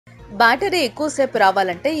Battery ఎక్కువసేపు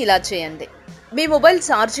రావాలంటే ఇలా చేయండి. మీ మొబైల్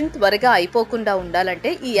ఛార్జింగ్ త్వరగా అయిపోకుండా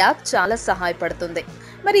ఉండాలంటే ఈ యాప్ చాలా సహాయపడుతుంది.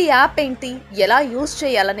 మరి ఈ యాప్ ఏంటి, ఎలా యూజ్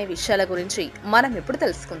చేయాలనే విషయాల గురించి మనం ఇప్పుడు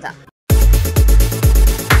తెలుసుకుందాం.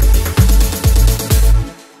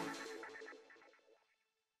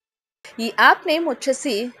 ఈ యాప్ నేమ్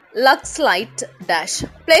వచ్చేసి లక్స్ లైట్ డాష్.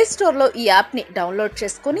 ప్లే స్టోర్లో ఈ యాప్ని డౌన్లోడ్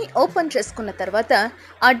చేసుకుని ఓపెన్ చేసుకున్న తర్వాత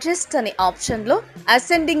అడ్జస్ట్ అనే ఆప్షన్లో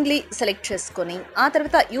అసెండింగ్లీ సెలెక్ట్ చేసుకొని ఆ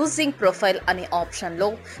తర్వాత యూజింగ్ ప్రొఫైల్ అనే ఆప్షన్లో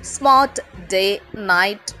smart, day,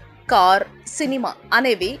 night, car, cinema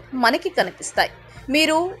అనేవి మనకి కనిపిస్తాయి.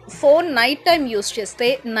 మీరు ఫోన్ నైట్ టైం యూజ్ చేస్తే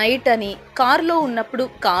నైట్ అని, కార్లో ఉన్నప్పుడు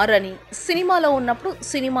కార్ అని, సినిమాలో ఉన్నప్పుడు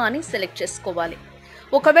సినిమా అని సెలెక్ట్ చేసుకోవాలి.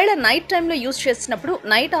 ఒకవేళ నైట్ టైంలో యూజ్ చేసినప్పుడు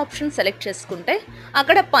నైట్ ఆప్షన్ సెలెక్ట్ చేసుకుంటే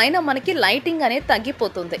అక్కడ పైన మనకి లైటింగ్ అనేది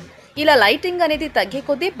తగ్గిపోతుంది. ఇలా లైటింగ్ అనేది తగ్గే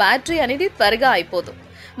కొద్దీ బ్యాటరీ అనేది త్వరగా అయిపోదు.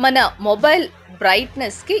 మన మొబైల్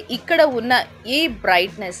బ్రైట్నెస్కి ఇక్కడ ఉన్న ఈ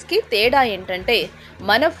బ్రైట్నెస్కి తేడా ఏంటంటే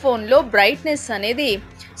మన ఫోన్లో బ్రైట్నెస్ అనేది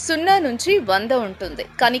 0 నుంచి 100 ఉంటుంది,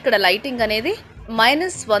 కానీ ఇక్కడ లైటింగ్ అనేది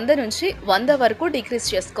 -100 నుంచి 100 వరకు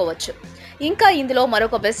డిక్రీజ్ చేసుకోవచ్చు. ఇంకా ఇందులో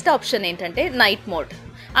మరొక బెస్ట్ ఆప్షన్ ఏంటంటే నైట్ మోడ్.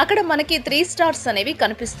 అక్కడ మనకి 3 స్టార్స్ అనేవి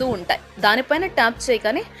కనిపిస్తూ ఉంటాయి. దానిపైన ట్యాప్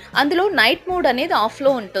చేయగానే అందులో నైట్ మోడ్ అనేది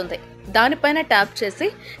ఆఫ్లో ఉంటుంది. దానిపైన ట్యాప్ చేసి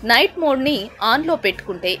నైట్ మోడ్ని ఆన్లో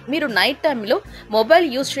పెట్టుకుంటే మీరు నైట్ టైంలో మొబైల్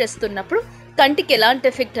యూజ్ చేస్తున్నప్పుడు కంటికి ఎలాంటి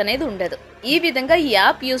ఎఫెక్ట్ అనేది ఉండదు. ఈ విధంగా ఈ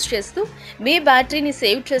యాప్ యూజ్ చేస్తూ మీ బ్యాటరీని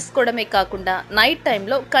సేవ్ చేసుకోవడమే కాకుండా నైట్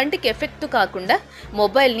టైంలో కంటికి ఎఫెక్ట్ కాకుండా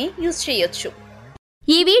మొబైల్ని యూజ్ చేయొచ్చు.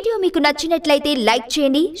 ఈ వీడియో మీకు నచ్చినట్లయితే లైక్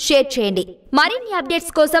చేయండి, షేర్ చేయండి. మరిన్ని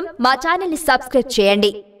అప్డేట్స్ కోసం మా ఛానల్ ని సబ్స్క్రైబ్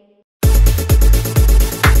చేయండి.